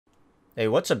Hey,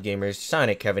 what's up, gamers?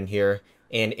 Sonic Kevin here,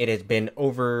 and it has been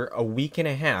over a week and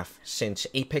a half since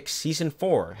Apex Season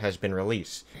 4 has been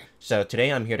released. So today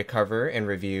I'm here to cover and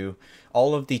review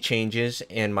all of the changes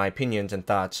and my opinions and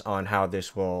thoughts on how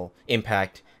this will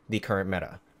impact the current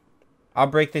meta. I'll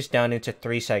break this down into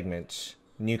three segments: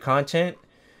 new content,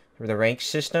 the rank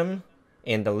system,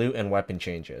 and the loot and weapon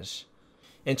changes.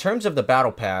 In terms of the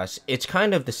battle pass, it's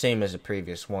kind of the same as the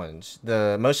previous ones.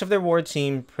 The most of the rewards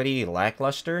seem pretty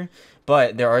lackluster,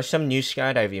 but there are some new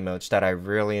skydive emotes that I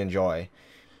really enjoy.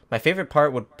 My favorite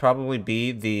part would probably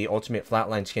be the ultimate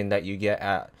flatline skin that you get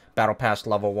at battle pass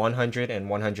level 100 and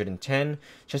 110,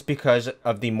 just because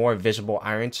of the more visible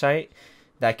iron sight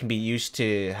that can be used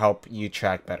to help you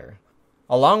track better.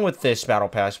 Along with this battle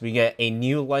pass, we get a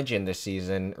new legend this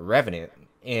season, Revenant.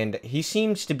 And he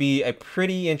seems to be a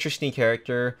pretty interesting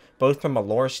character, both from a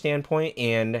lore standpoint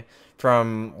and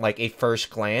from like a first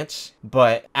glance.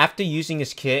 But after using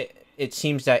his kit, it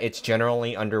seems that it's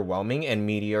generally underwhelming and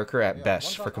mediocre at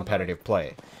best for competitive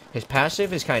play. His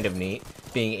passive is kind of neat,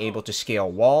 being able to scale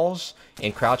walls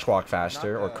and crouch walk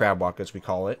faster, or crab walk as we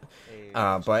call it.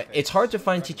 But it's hard to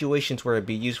find situations where it'd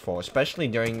be useful, especially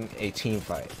during a team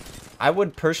fight. I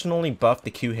would personally buff the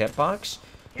Q hitbox,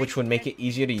 which would make it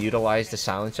easier to utilize the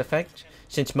silence effect,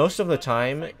 since most of the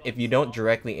time, if you don't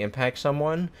directly impact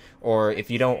someone, or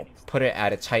if you don't put it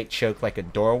at a tight choke like a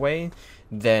doorway,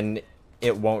 then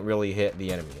it won't really hit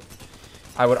the enemy.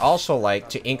 I would also like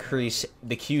to increase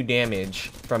the Q damage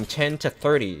from 10 to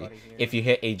 30 if you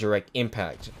hit a direct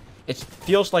impact. It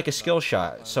feels like a skill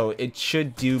shot, so it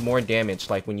should do more damage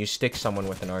like when you stick someone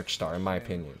with an arc star, in my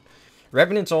opinion.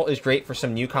 Revenant's ult is great for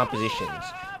some new compositions,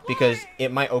 because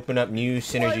it might open up new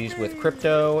synergies with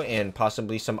Crypto and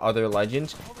possibly some other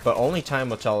legends, but only time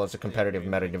will tell as the competitive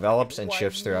meta develops and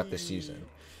shifts throughout the season.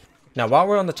 Now, while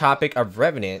we're on the topic of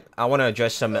Revenant, I want to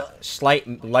address some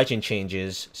slight legend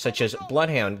changes, such as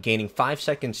Bloodhound gaining 5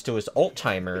 seconds to his ult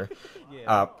timer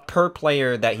per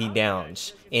player that he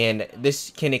downs, and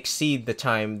this can exceed the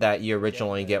time that you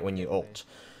originally get when you ult.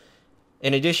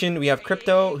 In addition, we have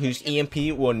Crypto, whose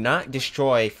EMP will not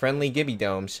destroy friendly Gibby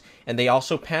Domes, and they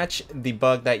also patch the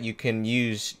bug that you can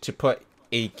use to put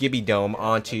a Gibby Dome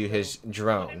onto his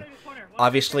drone.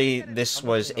 Obviously, this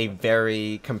was a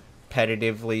very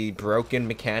competitively broken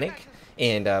mechanic,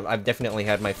 and I've definitely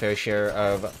had my fair share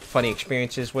of funny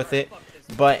experiences with it,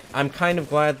 but I'm kind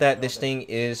of glad that this thing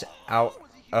is out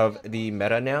of the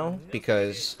meta now,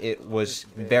 because it was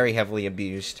very heavily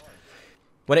abused.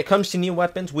 When it comes to new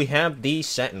weapons, we have the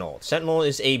Sentinel. Sentinel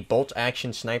is a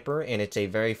bolt-action sniper, and it's a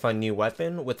very fun new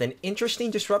weapon with an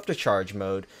interesting disruptor charge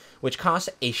mode, which costs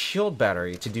a shield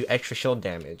battery to do extra shield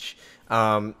damage.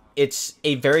 It's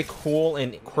a very cool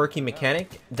and quirky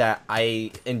mechanic that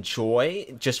I enjoy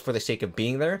just for the sake of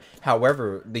being there.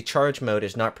 However, the charge mode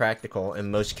is not practical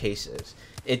in most cases.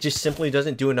 It just simply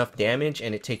doesn't do enough damage,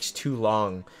 and it takes too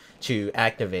long to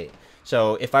activate.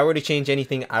 So if I were to change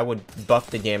anything, I would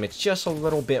buff the damage just a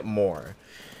little bit more.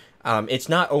 It's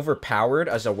not overpowered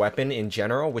as a weapon in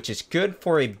general, which is good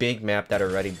for a big map that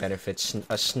already benefits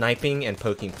a sniping and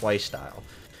poking playstyle.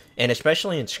 And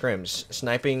especially in scrims,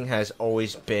 sniping has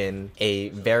always been a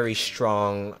very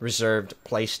strong, reserved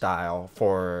playstyle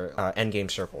for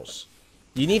endgame circles.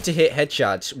 You need to hit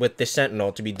headshots with the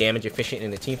Sentinel to be damage efficient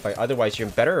in a teamfight, otherwise you're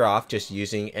better off just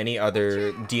using any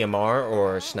other DMR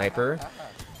or sniper,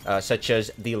 such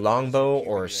as the Longbow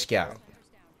or Scout.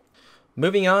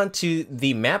 Moving on to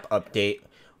the map update,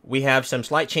 we have some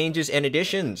slight changes and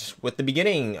additions, with the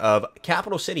beginning of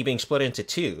Capital City being split into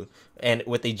two, and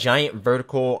with a giant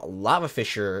vertical lava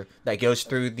fissure that goes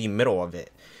through the middle of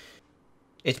it.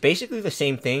 It's basically the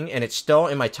same thing, and it's still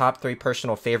in my top 3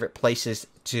 personal favorite places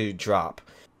to drop.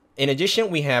 In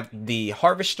addition, we have the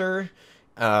Harvester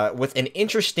with an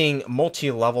interesting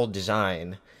multi-level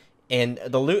design. And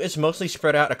the loot is mostly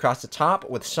spread out across the top,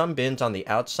 with some bins on the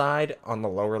outside on the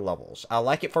lower levels. I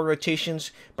like it for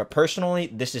rotations, but personally,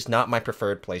 this is not my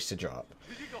preferred place to drop.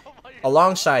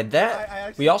 Alongside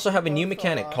that, we also have a new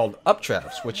mechanic called Up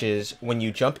Traps, which is when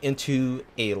you jump into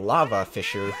a lava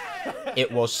fissure, it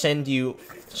will send you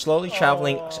slowly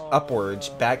traveling upwards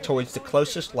back towards the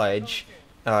closest ledge,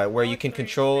 where you can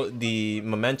control the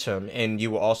momentum, and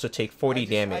you will also take 40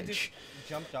 damage.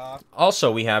 Also,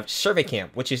 we have Survey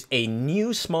Camp, which is a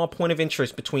new small point of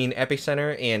interest between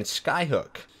Epicenter and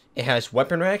Skyhook. It has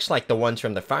weapon racks like the ones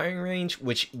from the firing range,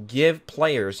 which give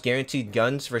players guaranteed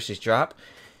guns versus drop,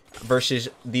 versus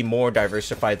the more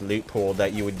diversified loot pool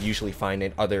that you would usually find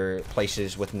in other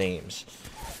places with names.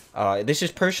 This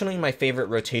is personally my favorite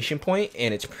rotation point,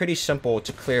 and it's pretty simple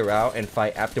to clear out and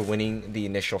fight after winning the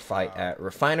initial fight at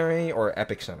Refinery or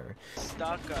Epicenter.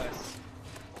 Stuck us.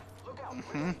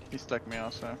 He stuck me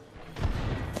also.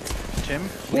 Tim?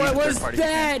 What was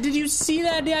that? Did you see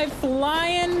that guy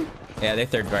flying? Yeah, they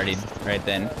third-partied right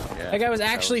then. Yeah, that guy was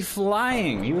actually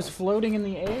flying. He was floating in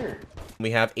the air.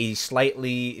 We have a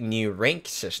slightly new rank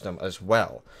system as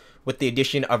well, with the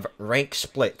addition of rank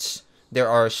splits. There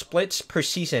are splits per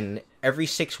season every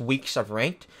 6 weeks of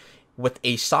ranked, with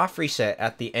a soft reset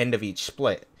at the end of each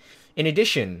split. In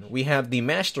addition, we have the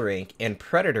Master Rank and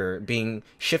Predator being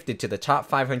shifted to the top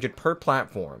 500 per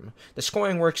platform. The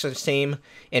scoring works the same,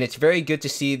 and it's very good to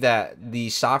see that the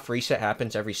soft reset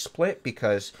happens every split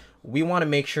because we want to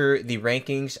make sure the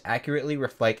rankings accurately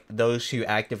reflect those who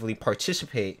actively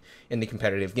participate in the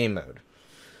competitive game mode.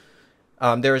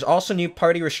 There is also new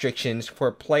party restrictions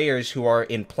for players who are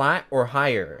in Plat or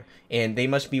higher, and they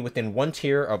must be within one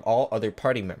tier of all other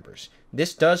party members.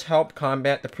 This does help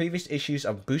combat the previous issues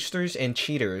of boosters and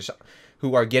cheaters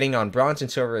who are getting on bronze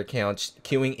and silver accounts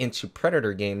queuing into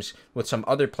Predator games with some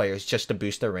other players just to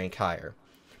boost their rank higher.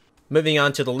 Moving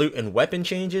on to the loot and weapon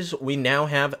changes, we now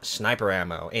have sniper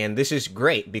ammo, and this is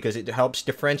great because it helps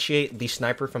differentiate the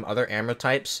sniper from other ammo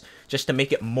types just to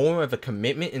make it more of a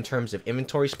commitment in terms of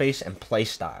inventory space and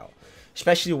playstyle.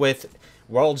 Especially with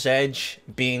World's Edge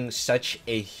being such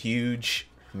a huge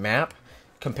map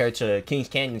compared to Kings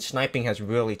Canyon, sniping has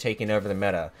really taken over the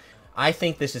meta. I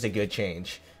think this is a good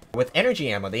change. With energy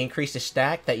ammo, they increased the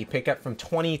stack that you pick up from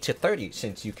 20 to 30,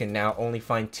 since you can now only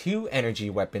find 2 energy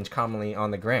weapons commonly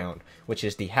on the ground, which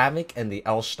is the Havoc and the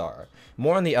L-Star.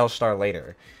 More on the L-Star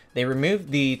later. They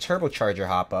removed the turbocharger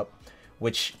hop-up,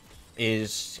 which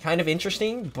is kind of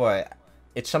interesting, but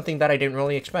it's something that I didn't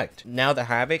really expect. Now the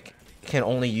Havoc can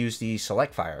only use the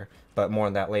select fire, but more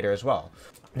on that later as well.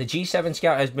 The G7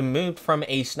 Scout has been moved from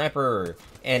a sniper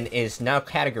and is now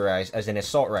categorized as an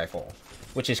assault rifle,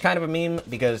 which is kind of a meme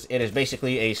because it is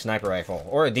basically a sniper rifle,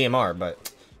 or a DMR,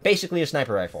 but basically a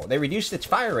sniper rifle. They reduced its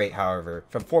fire rate, however,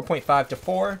 from 4.5 to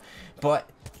 4, but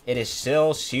it is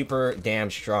still super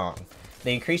damn strong.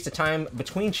 They increased the time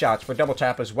between shots for double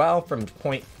tap as well from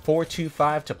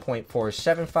 0.425 to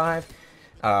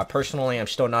 0.475. Personally, I'm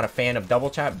still not a fan of double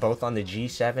tap, both on the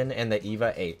G7 and the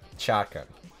EVA 8 shotgun.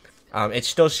 It's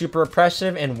still super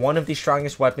oppressive and one of the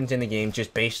strongest weapons in the game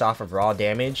just based off of raw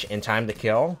damage and time to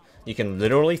kill. You can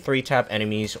literally 3-tap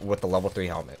enemies with the level 3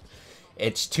 helmet.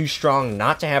 It's too strong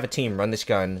not to have a team run this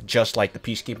gun just like the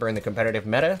Peacekeeper in the competitive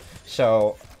meta.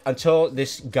 So until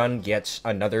this gun gets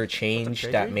another change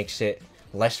that makes it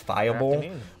less viable,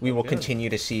 we will continue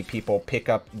to see people pick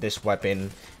up this weapon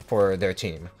for their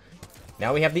team.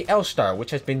 Now we have the L-Star,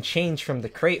 which has been changed from the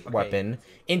crate weapon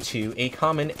into a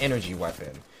common energy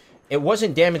weapon. It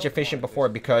wasn't damage efficient before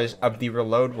because of the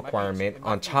reload requirement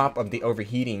on top of the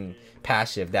overheating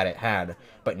passive that it had,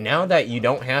 but now that you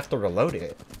don't have to reload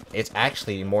it, it's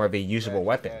actually more of a usable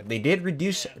weapon. They did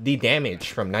reduce the damage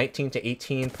from 19 to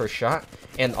 18 per shot,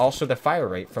 and also the fire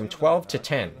rate from 12 to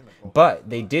 10, but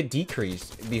they did decrease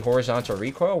the horizontal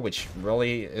recoil, which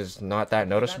really is not that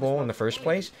noticeable in the first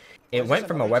place. It went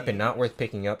from a weapon not worth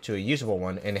picking up to a usable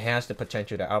one, and it has the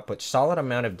potential to output solid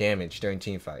amount of damage during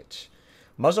teamfights.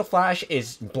 Muzzle flash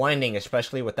is blinding,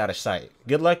 especially without a sight.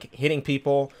 Good luck hitting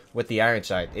people with the iron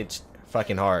sight. It's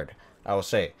fucking hard, I will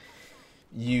say.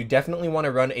 You definitely want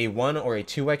to run a 1 or a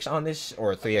 2x on this,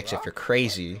 or a 3x if you're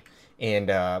crazy. And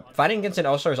fighting against an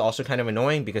L-Star is also kind of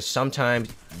annoying because sometimes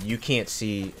you can't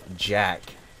see jack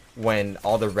when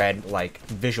all the red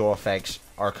visual effects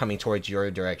are coming towards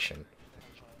your direction.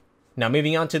 Now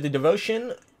moving on to the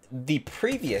Devotion, the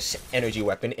previous energy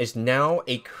weapon is now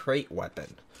a crate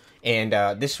weapon. And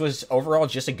this was overall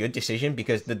just a good decision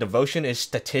because the Devotion is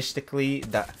statistically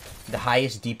the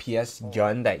highest DPS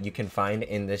gun that you can find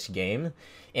in this game.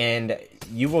 And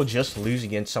you will just lose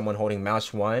against someone holding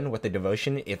mouse 1 with the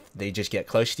Devotion if they just get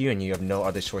close to you and you have no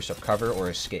other source of cover or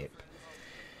escape.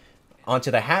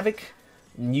 Onto the Havoc,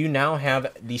 you now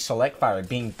have the select fire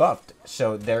being buffed.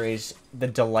 So there is the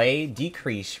delay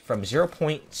decrease from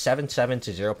 0.77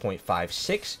 to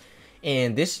 0.56.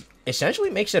 And this essentially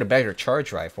makes it a better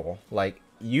charge rifle. Like,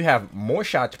 you have more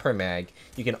shots per mag,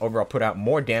 you can overall put out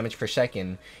more damage per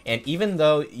second, and even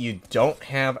though you don't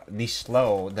have the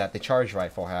slow that the charge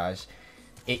rifle has,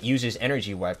 it uses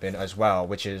energy weapon as well,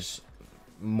 which is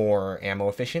more ammo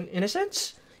efficient in a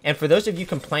sense. And for those of you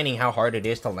complaining how hard it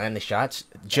is to land the shots,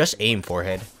 just aim,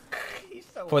 forehead.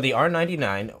 For the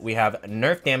R99, we have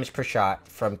nerf damage per shot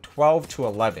from 12 to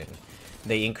 11.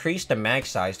 They increased the mag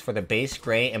size for the base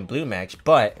gray and blue mags,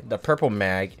 but the purple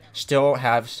mag still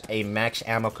has a max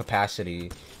ammo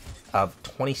capacity of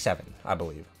 27, I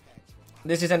believe.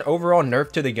 This is an overall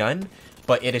nerf to the gun,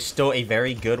 but it is still a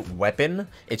very good weapon.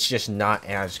 It's just not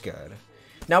as good.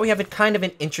 Now we have a kind of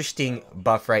an interesting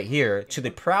buff right here to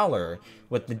the Prowler,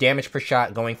 with the damage per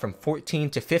shot going from 14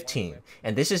 to 15.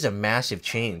 And this is a massive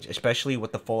change, especially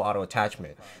with the full auto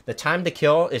attachment. The time to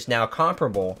kill is now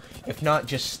comparable, if not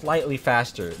just slightly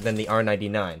faster than the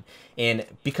R99. And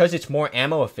because it's more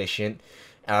ammo efficient,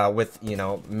 with, you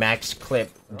know, max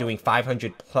clip doing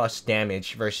 500 plus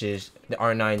damage versus the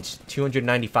R9's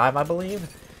 295, I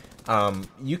believe,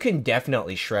 you can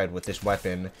definitely shred with this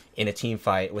weapon in a team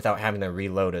fight without having to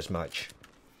reload as much.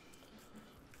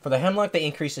 For the Hemlock, they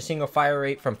increased the single fire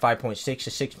rate from 5.6 to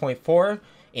 6.4,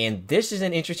 and this is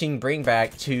an interesting bring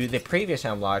back to the previous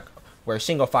Hemlock, where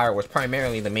single fire was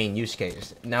primarily the main use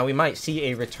case. Now we might see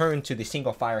a return to the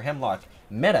single fire Hemlock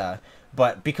meta,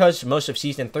 but because most of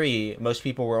Season 3, most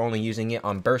people were only using it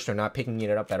on burst or not picking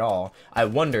it up at all, I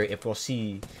wonder if we'll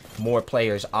see more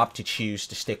players opt to choose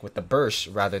to stick with the burst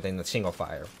rather than the single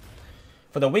fire.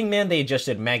 For the Wingman, they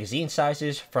adjusted magazine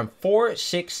sizes from 4,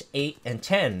 6, 8, and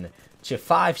 10 to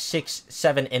 5, 6,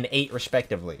 7, and 8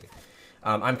 respectively.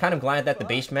 I'm kind of glad that the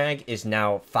base mag is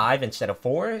now 5 instead of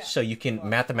 4, so you can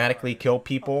mathematically kill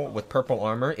people with purple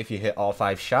armor if you hit all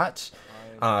 5 shots.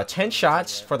 10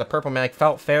 shots for the purple mag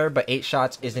felt fair, but 8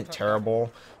 shots isn't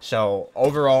terrible. So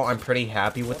overall, I'm pretty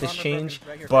happy with this change,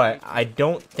 but I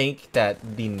don't think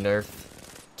that the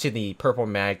nerf to the purple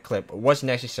mag clip was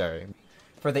necessary.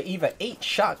 For the EVA 8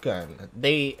 shotgun,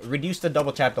 they reduced the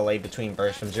double tap delay between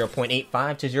bursts from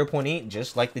 0.85 to 0.8,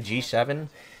 just like the G7.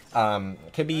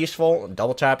 Could be useful.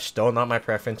 Double tap, still not my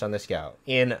preference on the Scout.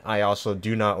 And I also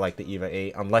do not like the EVA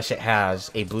 8 unless it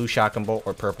has a blue shotgun bolt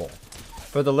or purple.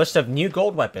 For the list of new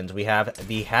gold weapons, we have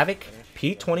the Havoc,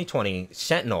 P2020,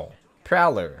 Sentinel,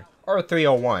 Prowler,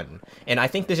 R301. And I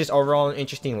think this is overall an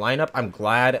interesting lineup. I'm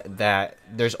glad that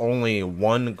there's only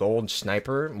one gold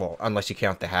sniper. Well, unless you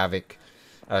count the Havoc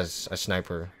as a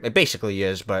sniper. It basically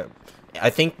is, but I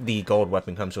think the gold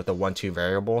weapon comes with a 1-2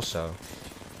 variable, so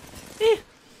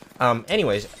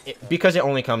anyways, because it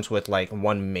only comes with like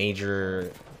one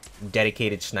major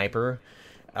dedicated sniper,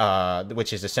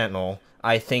 which is the Sentinel,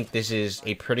 I think this is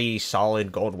a pretty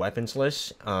solid gold weapons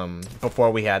list.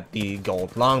 Before we had the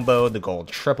gold longbow, the gold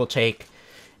triple take,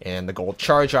 and the gold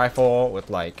charge rifle with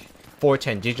like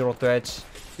 410 digital threats.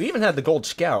 We even had the gold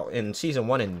scout in season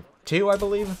 1 and 2, I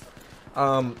believe.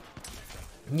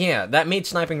 Yeah, that made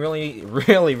sniping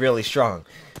really strong.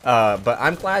 But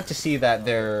I'm glad to see that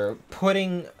they're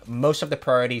putting most of the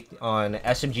priority on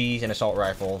SMGs and assault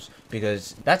rifles,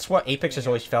 because that's what Apex has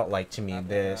always felt like to me,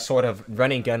 the sort of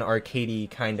run and gun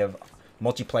arcadey kind of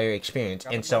multiplayer experience,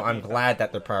 and so I'm glad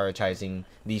that they're prioritizing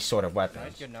these sort of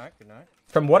weapons. Good night.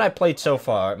 From what I played so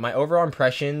far, my overall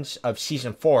impressions of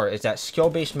Season 4 is that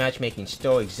skill-based matchmaking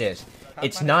still exists.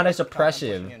 It's not as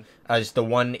oppressive as the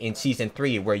one in Season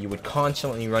 3, where you would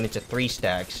constantly run into 3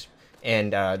 stacks,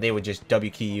 and they would just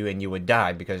WQ you and you would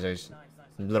die, because there's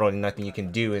literally nothing you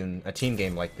can do in a team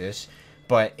game like this.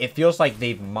 But it feels like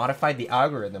they've modified the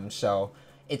algorithm, so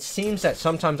it seems that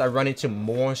sometimes I run into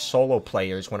more solo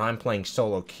players when I'm playing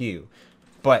solo queue.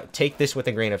 But take this with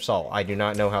a grain of salt. I do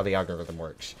not know how the algorithm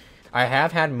works. I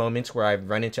have had moments where I've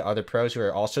run into other pros who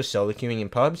are also solo queuing in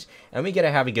pubs, and we get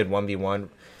to have a good 1v1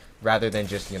 rather than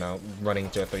just, you know, running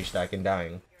to a 3-stack and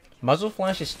dying. Muzzle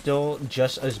flash is still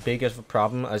just as big of a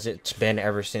problem as it's been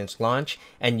ever since launch,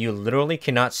 and you literally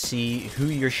cannot see who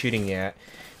you're shooting at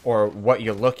or what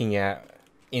you're looking at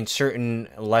in certain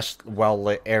less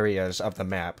well-lit areas of the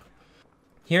map.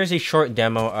 Here's a short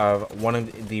demo of one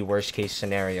of the worst case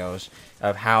scenarios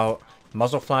of how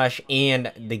muzzle flash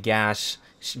and the gas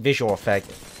visual effect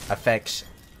affects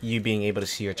you being able to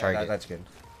see your target. Yeah, that's good.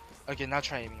 Okay, now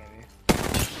try aiming at me.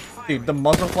 Dude, the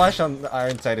muzzle flash on the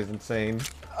iron sight is insane.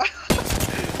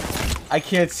 I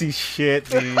can't see shit,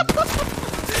 dude.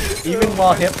 Even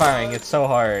while hip firing, it's so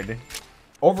hard.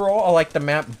 Overall, I like the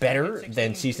map better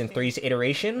than Season 3's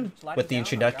iteration, with the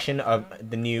introduction of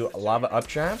the new lava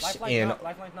updrafts and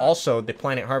also the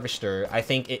Planet Harvester. I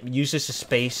think it uses the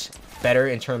space better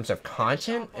in terms of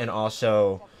content and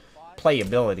also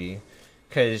playability,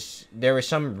 because there were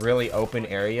some really open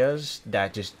areas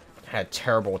that just had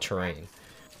terrible terrain.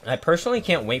 I personally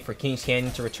can't wait for Kings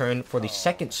Canyon to return for the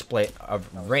second split of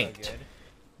Ranked.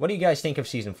 What do you guys think of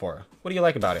Season 4? What do you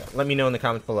like about it? Let me know in the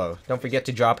comments below. Don't forget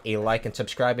to drop a like and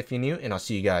subscribe if you're new, and I'll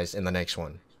see you guys in the next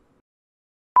one.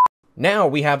 Now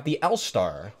we have the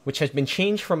L-Star, which has been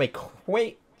changed from a